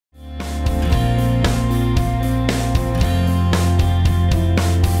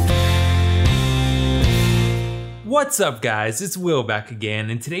What's up guys, it's Will back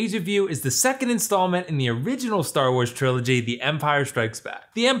again, and today's review is the second installment in the original Star Wars trilogy, The Empire Strikes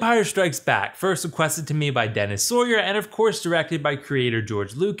Back. The Empire Strikes Back, first requested to me by Dennis Sawyer and of course directed by creator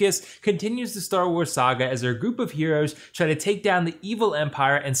George Lucas, continues the Star Wars saga as our group of heroes try to take down the evil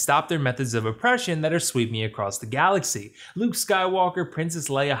Empire and stop their methods of oppression that are sweeping across the galaxy. Luke Skywalker, Princess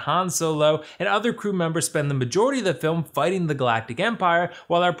Leia, Han Solo, and other crew members spend the majority of the film fighting the Galactic Empire,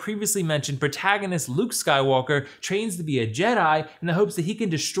 while our previously mentioned protagonist Luke Skywalker trains to be a Jedi in the hopes that he can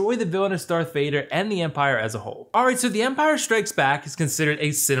destroy the villainous Darth Vader and the Empire as a whole. Alright, so The Empire Strikes Back is considered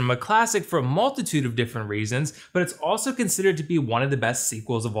a cinema classic for a multitude of different reasons, but it's also considered to be one of the best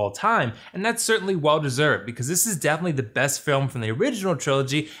sequels of all time, and that's certainly well deserved because this is definitely the best film from the original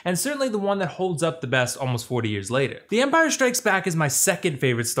trilogy and certainly the one that holds up the best almost 40 years later. The Empire Strikes Back is my second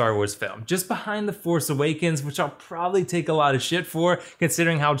favorite Star Wars film, just behind The Force Awakens, which I'll probably take a lot of shit for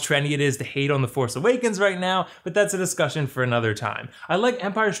considering how trendy it is to hate on The Force Awakens right now, but that's a discussion for another time. I like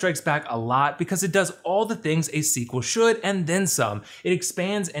Empire Strikes Back a lot because it does all the things a sequel should and then some. It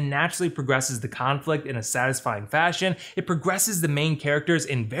expands and naturally progresses the conflict in a satisfying fashion, it progresses the main characters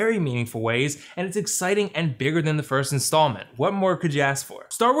in very meaningful ways, and it's exciting and bigger than the first installment. What more could you ask for?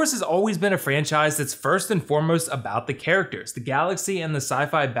 Star Wars has always been a franchise that's first and foremost about the characters. The galaxy and the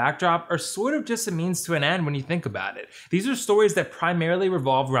sci-fi backdrop are sort of just a means to an end when you think about it. These are stories that primarily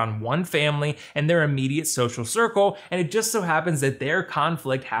revolve around one family and their immediate social circle, and it just so happens that their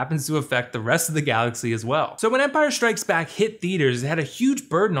conflict happens to affect the rest of the galaxy as well. So when Empire Strikes Back hit theaters, it had a huge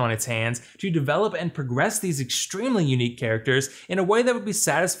burden on its hands to develop and progress these extremely unique characters in a way that would be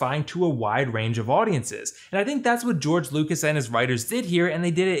satisfying to a wide range of audiences. And I think that's what George Lucas and his writers did here, and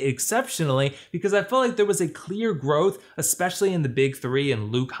they did it exceptionally because I felt like there was a clear growth, especially in the big three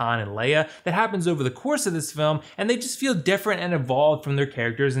and Luke, Han, and Leia, that happens over the course of this film, and they just feel different and evolved from their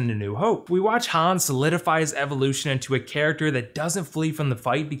characters in A New Hope. We watch Han solidify his evolution into a character that doesn't flee from the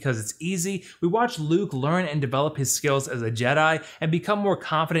fight because it's easy. We watch Luke learn and develop his skills as a Jedi and become more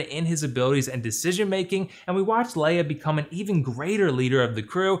confident in his abilities and decision making, and we watch Leia become an even greater leader of the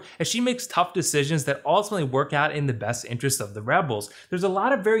crew as she makes tough decisions that ultimately work out in the best interest of the rebels. There's a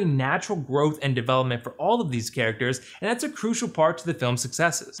lot of very natural growth and development for all of these characters, and that's a crucial part to the film's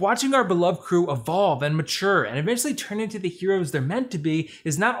successes. Watching our beloved crew evolve and mature and eventually turn into the heroes they're meant to be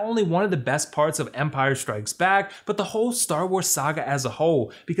is not only one of the best parts of Empire Strikes Back, but the whole Star Wars saga as a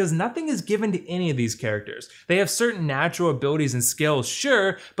whole, because nothing is given to any of these characters. They have certain natural abilities and skills,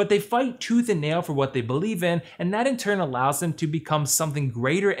 sure, but they fight tooth and nail for what they believe in, and that in turn allows them to become something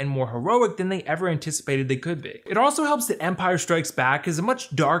greater and more heroic than they ever anticipated they could be. It also helps that Empire Strikes Back is a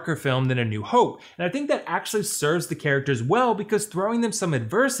much darker film than A New Hope, and I think that actually serves the characters well because throwing them some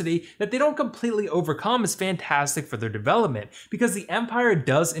adversity that they don't completely overcome is fantastic for their development, because the Empire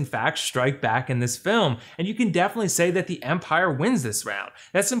does in fact strike back in this film, and you can definitely say that the Empire wins this round.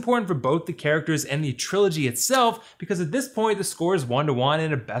 That's important for both the characters and the trilogy itself, because at this point the score is 1-1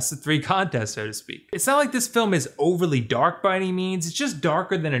 in a best of 3 contest, so to speak. It's not like this film is overly dark by any means, it's just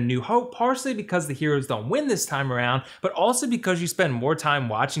darker than A New Hope, partially because the heroes don't win this time around, but also because you spend more time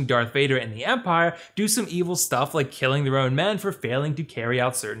watching Darth Vader and the Empire do some evil stuff like killing their own men for failing to carry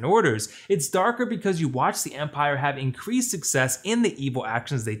out certain orders. It's darker because you watch the Empire have increased success in the evil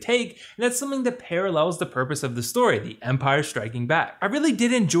actions they take, and that's something that parallels the purpose of the story, the Empire Striking Back. I really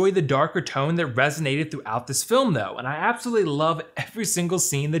did enjoy the darker tone that resonated throughout this film though, and I absolutely love every single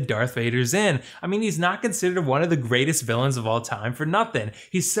scene that Darth Vader's in. I mean, he's not considered one of the greatest villains of all time for nothing.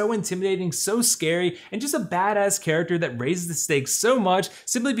 He's so intimidating, so scary, and just a badass character that raises the stakes so much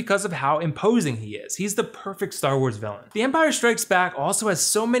simply because of how imposing he is. He's the perfect Star Wars villain. The Empire Strikes Back also has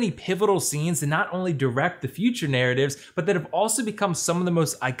so many pivotal scenes that not only direct the future narratives, but that have also become some of the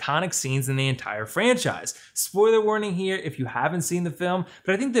most iconic scenes in the entire franchise. Spoiler warning here if you haven't seen the film,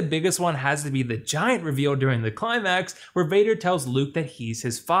 but I think the biggest one has to be the giant reveal during the climax where Vader tells Luke that he's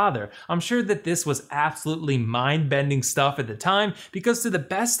his father. I'm sure that this was absolutely mind-bending stuff at the time, because to the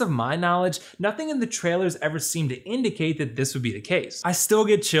best of my knowledge, nothing in the trailers ever seemed to indicate that this would be the case. I still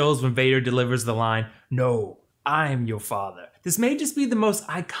get chills when Vader delivers the line, "No, I am your father." This may just be the most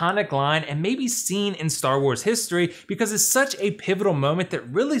iconic line and maybe seen in Star Wars history because it's such a pivotal moment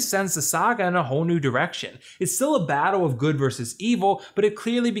that really sends the saga in a whole new direction. It's still a battle of good versus evil, but it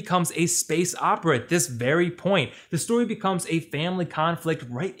clearly becomes a space opera at this very point. The story becomes a family conflict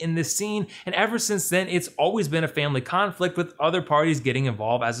right in this scene, and ever since then it's always been a family conflict with other parties getting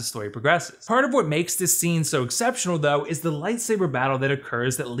involved as the story progresses. Part of what makes this scene so exceptional though is the lightsaber battle that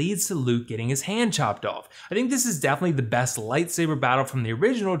occurs that leads to Luke getting his hand chopped off. I think this is definitely the best lightsaber battle from the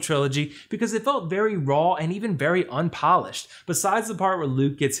original trilogy because it felt very raw and even very unpolished. Besides the part where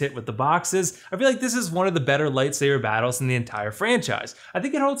Luke gets hit with the boxes, I feel like this is one of the better lightsaber battles in the entire franchise. I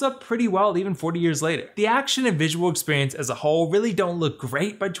think it holds up pretty well even 40 years later. The action and visual experience as a whole really don't look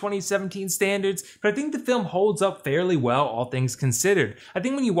great by 2017 standards, but I think the film holds up fairly well, all things considered. I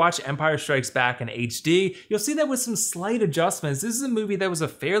think when you watch Empire Strikes Back in HD, you'll see that with some slight adjustments, this is a movie that was a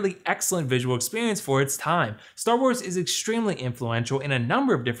fairly excellent visual experience for its time. Star Wars is extremely influential in a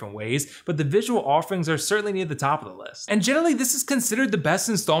number of different ways, but the visual offerings are certainly near the top of the list. And generally, this is considered the best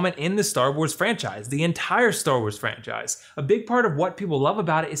installment in the Star Wars franchise, the entire Star Wars franchise. A big part of what people love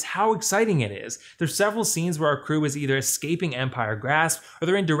about it is how exciting it is. There's several scenes where our crew is either escaping Empire grasp or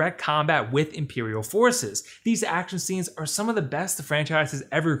they're in direct combat with Imperial forces. These action scenes are some of the best the franchise has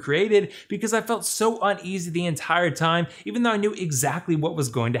ever created because I felt so uneasy the entire time, even though I knew exactly what was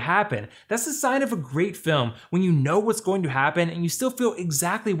going to happen. That's the sign of a great film, when you know what's going to happen and you still feel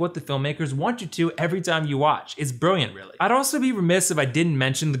exactly what the filmmakers want you to every time you watch. It's brilliant, really. I'd also be remiss if I didn't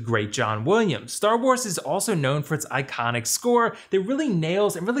mention the great John Williams. Star Wars is also known for its iconic score that really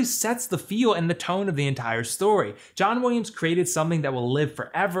nails and really sets the feel and the tone of the entire story. John Williams created something that will live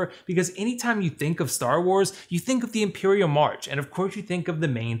forever because anytime you think of Star Wars, you think of the Imperial March, and of course you think of the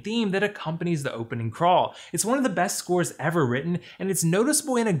main theme that accompanies the opening crawl. It's one of the best scores ever written, and it's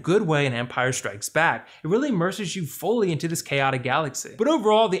noticeable in a good way in Empire Strikes Back. It really immerses you fully into this chaotic galaxy. But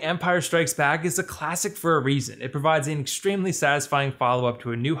overall, The Empire Strikes Back is a classic for a reason. It provides an extremely satisfying follow-up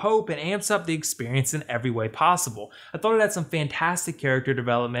to A New Hope and amps up the experience in every way possible. I thought it had some fantastic character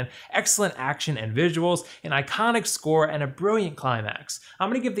development, excellent action and visuals, an iconic score, and a brilliant climax. I'm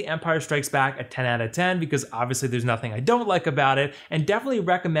gonna give The Empire Strikes Back a 10 out of 10 because obviously there's nothing I don't like about it, and definitely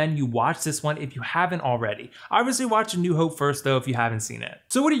recommend you watch this one if you haven't already. Obviously watch A New Hope first though if you haven't seen it.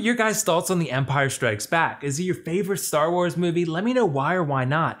 So what are your guys' thoughts on The Empire Strikes Back? Is it your favorite Star Wars movie? Let me know why or why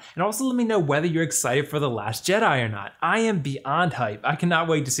not. And also let me know whether you're excited for The Last Jedi or not. I am beyond hype. I cannot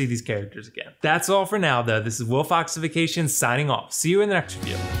wait to see these characters again. That's all for now though. This is WillFoxification signing off. See you in the next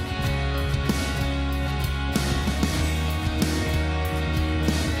video.